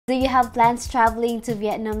Do you have plans traveling to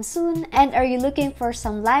Vietnam soon? And are you looking for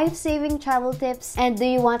some life-saving travel tips? And do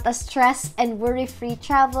you want a stress and worry-free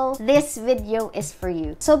travel? This video is for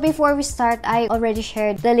you. So before we start, I already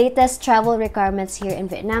shared the latest travel requirements here in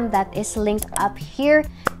Vietnam that is linked up here.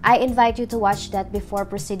 I invite you to watch that before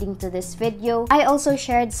proceeding to this video. I also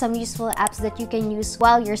shared some useful apps that you can use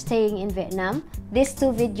while you're staying in Vietnam. These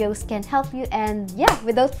two videos can help you, and yeah,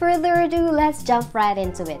 without further ado, let's jump right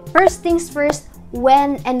into it. First things first,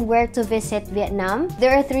 when and where to visit Vietnam.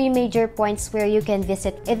 There are three major points where you can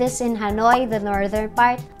visit. It is in Hanoi, the northern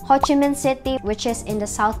part, Ho Chi Minh City, which is in the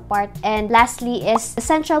south part, and lastly is the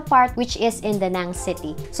central part, which is in Da Nang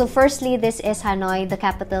City. So firstly, this is Hanoi, the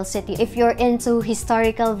capital city. If you're into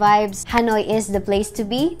historical vibes, Hanoi is the place to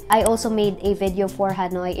be. I also made a video for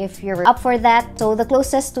Hanoi if you're up for that. So the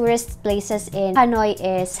closest tourist places in Hanoi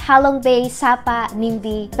is Halong Bay, Sapa, Ninh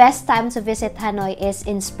Bi. Best time to visit Hanoi is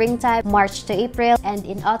in springtime, March to April, and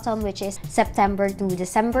in autumn, which is September to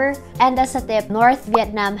December. And as a tip, North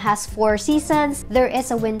Vietnam has 4 seasons. There is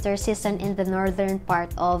a winter season in the northern part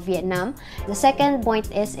of Vietnam. The second point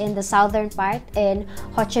is in the southern part in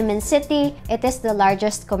Ho Chi Minh City. It is the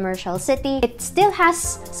largest commercial city. It still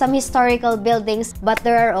has some historical buildings, but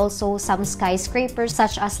there are also some skyscrapers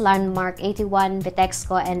such as Landmark 81,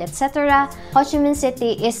 Bitexco, and etc. Ho Chi Minh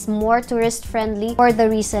City is more tourist friendly for the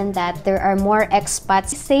reason that there are more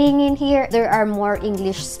expats staying in here. There are more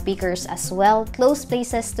English speakers as well. Close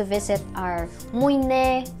places to visit are Mui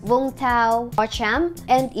Ne, Vung Tau, Ho Cham,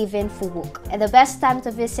 and even Phu Quoc. And the best time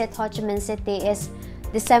to visit Ho Chi Minh City is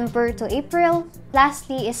December to April.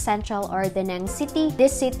 Lastly is Central or Da Nang City.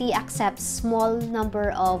 This city accepts small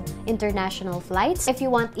number of international flights. If you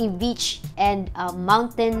want a beach and a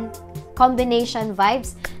mountain combination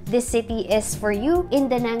vibes, this city is for you. In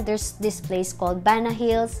Da Nang, there's this place called Bana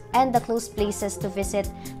Hills, and the close places to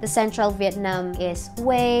visit the central Vietnam is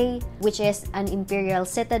Hue, which is an imperial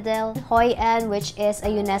citadel, Hoi An, which is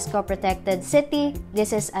a UNESCO protected city.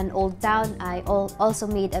 This is an old town. I also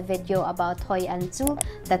made a video about Hoi An too,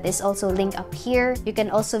 that is also linked up here. You can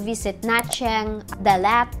also visit Nha Trang,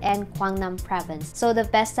 Dalat, and Quang Nam province. So the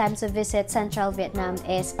best time to visit central Vietnam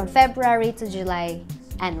is from February to July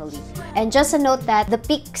annually. And just a note that the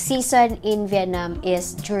peak season in Vietnam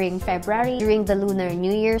is during February, during the Lunar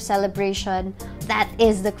New Year celebration. That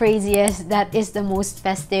is the craziest, that is the most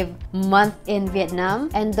festive month in Vietnam.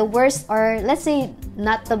 And the worst, or let's say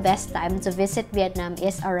not the best time to visit Vietnam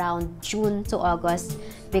is around June to August,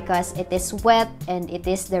 because it is wet and it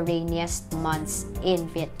is the rainiest months in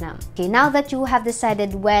Vietnam. Okay, now that you have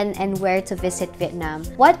decided when and where to visit Vietnam,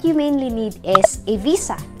 what you mainly need is a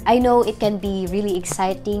visa. I know it can be really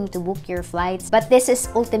exciting to book your flights, but this is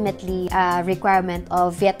ultimately a requirement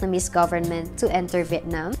of Vietnamese government to enter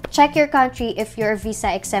Vietnam. Check your country if you're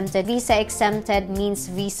visa exempted. Visa exempted means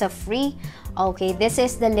visa free. Okay, this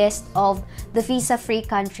is the list of the visa-free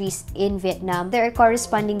countries in Vietnam. There are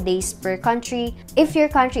corresponding days per country. If your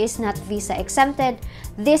country is not visa exempted,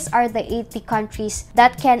 these are the 80 countries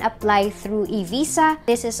that can apply through e-visa.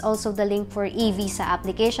 This is also the link for e-visa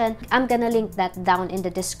application. I'm gonna link that down in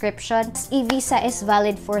the description. E-visa is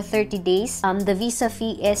valid for 30 days. The visa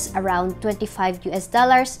fee is around $25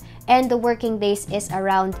 US, and the working days is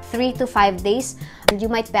around 3 to 5 days. And you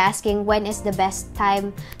might be asking, when is the best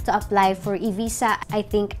time to apply for e-visa? I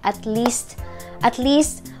think at least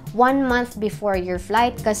 1 month before your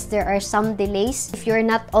flight, because there are some delays. If you're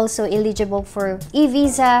not also eligible for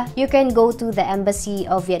e-visa, you can go to the embassy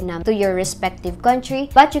of Vietnam to your respective country,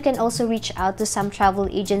 but you can also reach out to some travel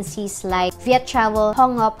agencies like Viet Travel,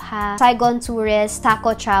 Hong Op Ha, Saigon Tourist,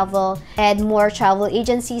 Taco Travel, and more travel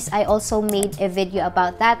agencies. I also made a video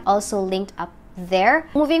about that, also linked up there.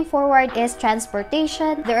 Moving forward is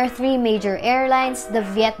transportation. There are 3 major airlines: the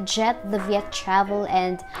Vietjet, the Viet Travel,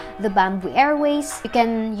 and the Bamboo Airways. You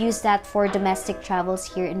can use that for domestic travels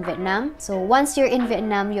here in Vietnam. So once you're in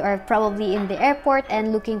Vietnam, you are probably in the airport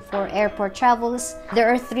and looking for airport travels. There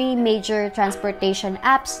are 3 major transportation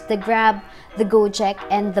apps: the Grab, the Gojek,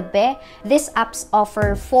 and the Be. These apps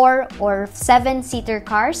offer 4 or 7-seater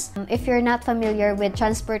cars. If you're not familiar with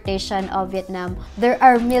transportation of Vietnam, there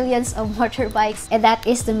are millions of motorbikes, and that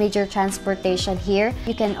is the major transportation here.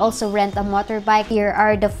 You can also rent a motorbike. Here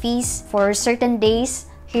are the fees for certain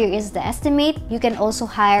days. Here is the estimate. You can also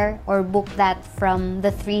hire or book that from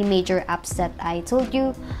the 3 major apps that I told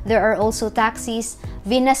you. There are also taxis.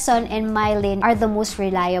 Vinason and Mylin are the most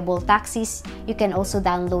reliable taxis. You can also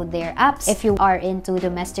download their apps if you are into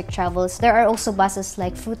domestic travels. There are also buses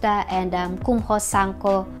like Phuta and Kum Ho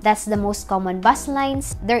Sanko. That's the most common bus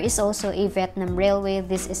lines. There is also a Vietnam Railway.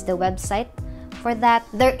 This is the website for that.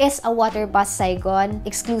 There is a water bus Saigon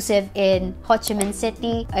exclusive in Ho Chi Minh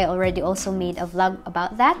City. I already also made a vlog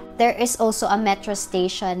about that. There is also a metro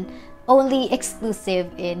station only exclusive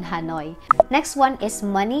in Hanoi. Next one is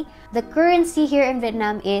money. The currency here in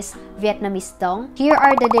Vietnam is Vietnamese dong. Here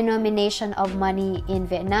are the denomination of money in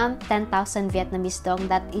Vietnam. 10,000 Vietnamese dong,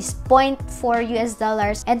 that is 0.4 US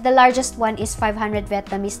dollars. And the largest one is 500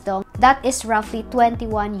 Vietnamese dong. That is roughly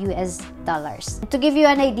 21 US dollars. To give you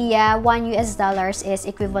an idea, 1 US dollars is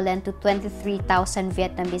equivalent to 23,000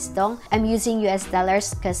 Vietnamese dong. I'm using US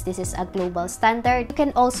dollars because this is a global standard. You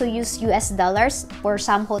can also use US dollars for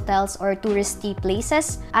some hotels or touristy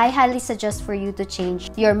places. I highly suggest for you to change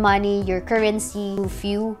your money, your currency to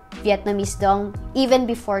few Vietnamese dong even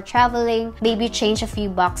before traveling. Maybe change a few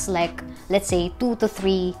bucks, like let's say 2 to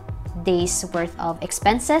 3 days worth of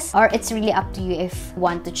expenses, or it's really up to you if you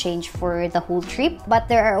want to change for the whole trip. But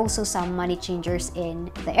there are also some money changers in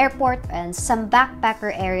the airport and some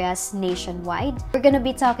backpacker areas nationwide. We're gonna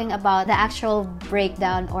be talking about the actual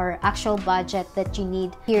breakdown or actual budget that you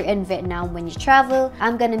need here in Vietnam when you travel.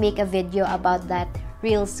 I'm gonna make a video about that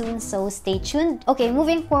real soon, so stay tuned. Okay,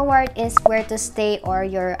 moving forward is where to stay or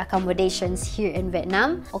your accommodations here in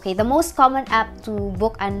Vietnam. Okay, the most common app to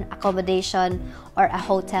book an accommodation or a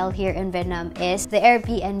hotel here in Vietnam is the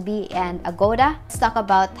Airbnb and Agoda. Let's talk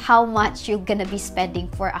about how much you're gonna be spending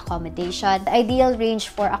for accommodation. The ideal range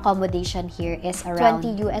for accommodation here is around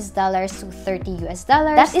 20 US dollars to 30 US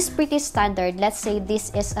dollars. That is pretty standard. Let's say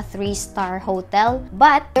this is a 3-star hotel,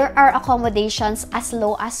 but there are accommodations as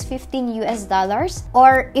low as 15 US dollars.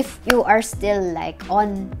 Or if you are still like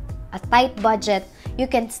on a tight budget, you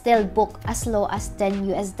can still book as low as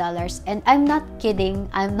 10 US dollars. And I'm not kidding.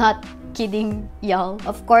 I'm not kidding, y'all.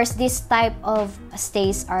 Of course, this type of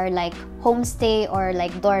stays are like homestay or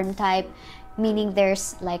like dorm type, meaning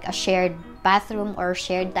there's like a shared bathroom or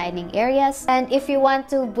shared dining areas. And if you want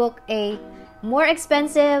to book a more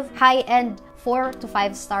expensive, high-end 4 to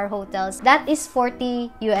 5-star hotels, that is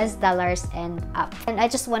 40 US dollars and up. And I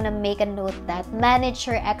just want to make a note that manage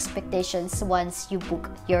your expectations once you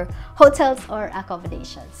book your hotels or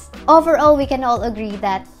accommodations. Overall, we can all agree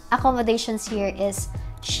that accommodations here is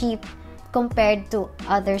cheap compared to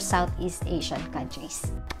other Southeast Asian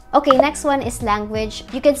countries. Okay, next one is language.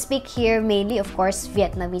 You can speak here mainly, of course,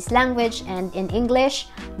 Vietnamese language and in English.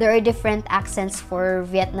 There are different accents for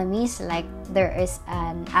Vietnamese, like there is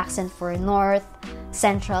an accent for North,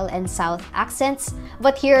 Central, and South accents.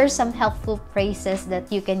 But here are some helpful phrases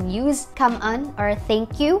that you can use. Come on or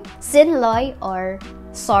thank you. Xin lỗi or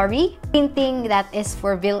sorry. Ting that is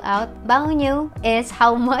for bill out. Bao nhiêu is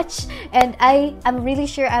how much. And I'm really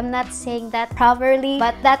sure I'm not saying that properly,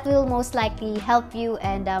 but that will most likely help you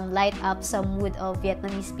and light up some mood of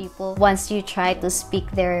Vietnamese people once you try to speak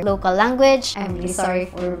their local language. I'm really sorry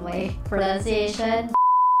for my pronunciation.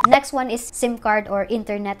 Next one is SIM card or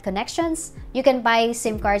internet connections. You can buy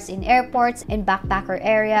SIM cards in airports, in backpacker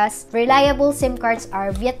areas. Reliable SIM cards are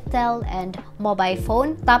Viettel and mobile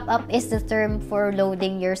phone. Top up is the term for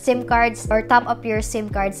loading your SIM cards, or top up your SIM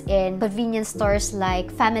cards in convenience stores like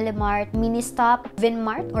Family Mart, Mini Stop,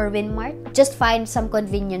 Winmart. Just find some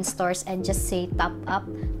convenience stores and just say top up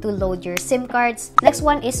to load your SIM cards. Next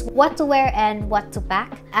one is what to wear and what to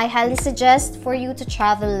pack. I highly suggest for you to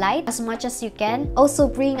travel light as much as you can. Also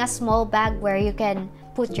bring a small bag where you can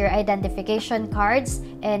put your identification cards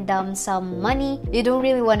and some money. You don't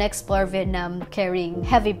really want to explore Vietnam carrying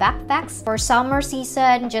heavy backpacks. For summer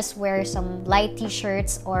season, just wear some light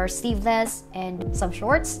t-shirts or sleeveless and some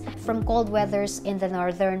shorts. From cold weathers in the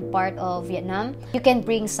northern part of Vietnam, you can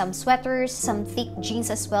bring some sweaters, some thick jeans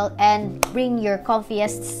as well, and bring your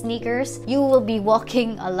comfiest sneakers. You will be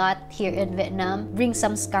walking a lot here in Vietnam. Bring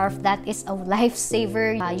some scarf, that is a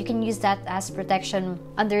lifesaver. You can use that as protection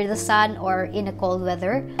under the sun or in a cold weather.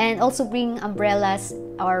 And also bring umbrellas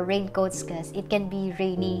or raincoats because it can be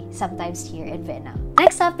rainy sometimes here in Vietnam.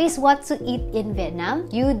 Next up is what to eat in Vietnam.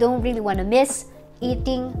 You don't really want to miss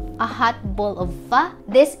eating a hot bowl of pho.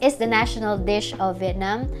 This is the national dish of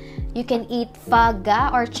Vietnam. You can eat pho ga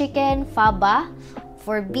or chicken, pho ba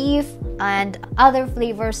for beef, and other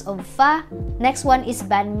flavors of pho. Next one is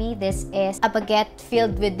banh mi. This is a baguette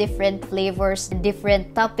filled with different flavors and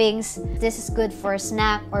different toppings. This is good for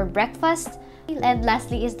snack or breakfast. And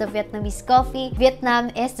lastly is the Vietnamese coffee. Vietnam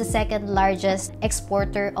is the second largest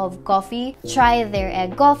exporter of coffee. Try their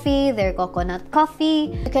egg coffee, their coconut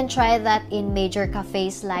coffee. You can try that in major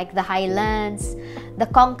cafes like the Highlands, the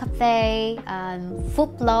Kong Cafe,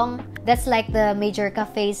 Phuc Long. That's like the major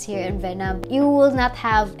cafes here in Vietnam. You will not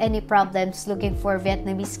have any problems looking for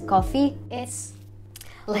Vietnamese coffee. It's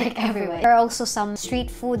like everywhere. There are also some street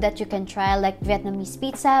food that you can try, like Vietnamese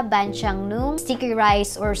pizza, banh chang nung, sticky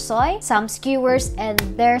rice or soy, some skewers, and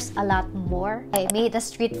there's a lot more. I made a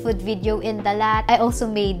street food video in Dalat. I also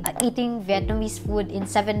made eating Vietnamese food in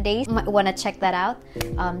 7 days. You might want to check that out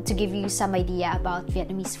to give you some idea about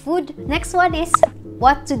Vietnamese food. Next one is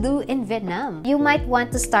what to do in Vietnam. You might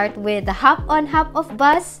want to start with the hop on hop off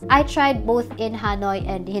bus. I tried both in Hanoi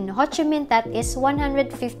and in Ho Chi Minh. That is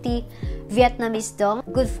 150 Vietnamese dong,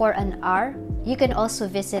 good for an hour. You can also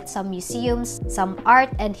visit some museums, some art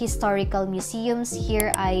and historical museums.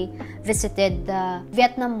 Here I visited the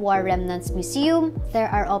Vietnam War Remnants Museum. There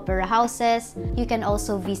are opera houses. You can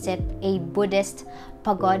also visit a Buddhist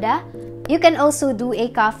pagoda. You can also do a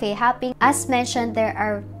cafe hopping. As mentioned, there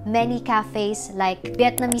are many cafes like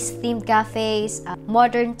Vietnamese themed cafes,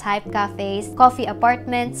 modern type cafes, coffee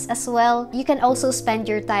apartments as well. You can also spend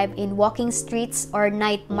your time in walking streets or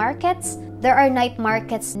night markets. There are night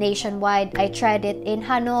markets nationwide. I tried it in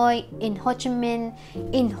Hanoi, in Ho Chi Minh,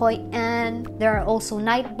 in Hoi An. There are also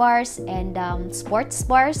night bars and sports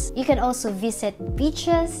bars. You can also visit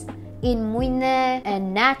beaches in Mui Ne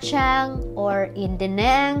and Nha Trang or in Da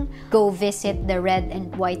Nang. Go visit the red and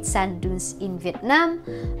white sand dunes in Vietnam.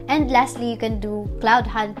 And lastly, you can do cloud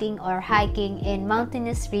hunting or hiking in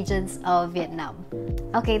mountainous regions of Vietnam.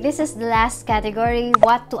 Okay, this is the last category,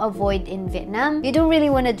 what to avoid in Vietnam. You don't really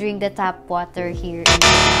want to drink the tap water here.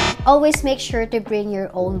 Always make sure to bring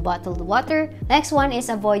your own bottled water. Next one is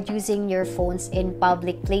avoid using your phones in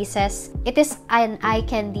public places. It is an eye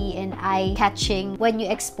candy and eye catching when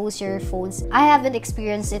you expose your phones. I haven't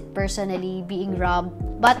experienced it personally being robbed,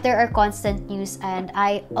 but there are constant news, and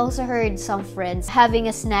I also heard some friends having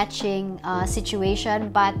a snatching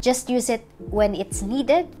situation, but just use it when it's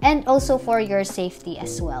needed and also for your safety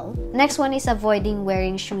as well. Next one is avoiding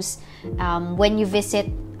wearing shoes when you visit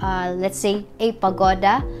let's say a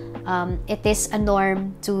pagoda. It is a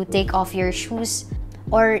norm to take off your shoes,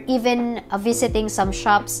 or even visiting some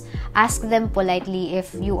shops, ask them politely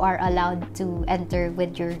if you are allowed to enter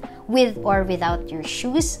with or without your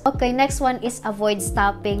shoes. Okay, next one is avoid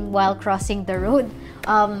stopping while crossing the road.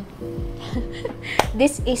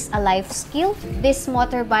 This is a life skill. These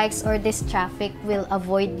motorbikes or this traffic will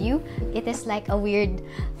avoid you. It is like a weird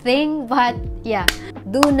thing, but yeah,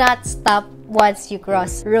 do not stop once you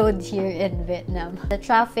cross road here in Vietnam. The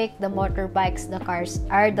traffic, the motorbikes, the cars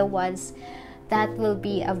are the ones that will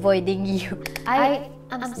be avoiding you. I'm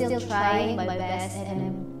still trying my best, and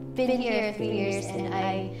I've been here 3 years, and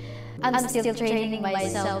I'm still training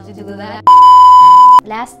myself to do that.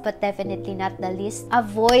 Last but definitely not the least,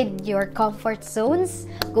 avoid your comfort zones.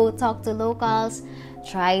 Go talk to locals,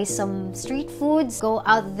 try some street foods, go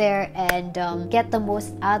out there and get the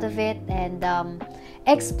most out of it, and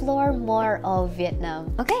explore more of Vietnam.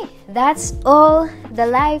 Okay, that's all the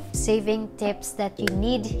life-saving tips that you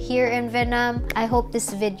need here in Vietnam. I hope this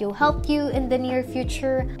video helped you in the near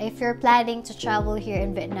future. If you're planning to travel here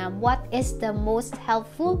in Vietnam, what is the most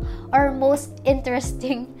helpful or most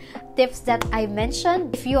interesting tips that I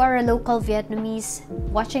mentioned? If you are a local Vietnamese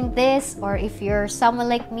watching this, or if you're someone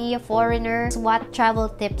like me, a foreigner, what travel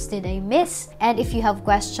tips did I miss? And if you have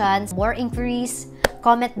questions, more inquiries,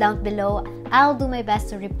 comment down below. I'll do my best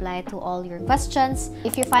to reply to all your questions.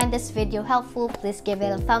 If you find this video helpful, please give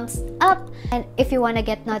it a thumbs up. And if you want to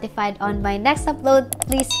get notified on my next upload,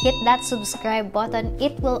 please hit that subscribe button.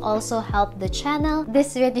 It will also help the channel.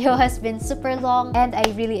 This video has been super long, and I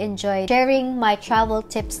really enjoyed sharing my travel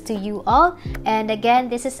tips to you all. And again,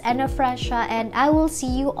 this is Anna Francia, and I will see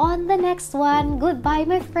you on the next one. Goodbye,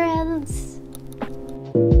 my friends.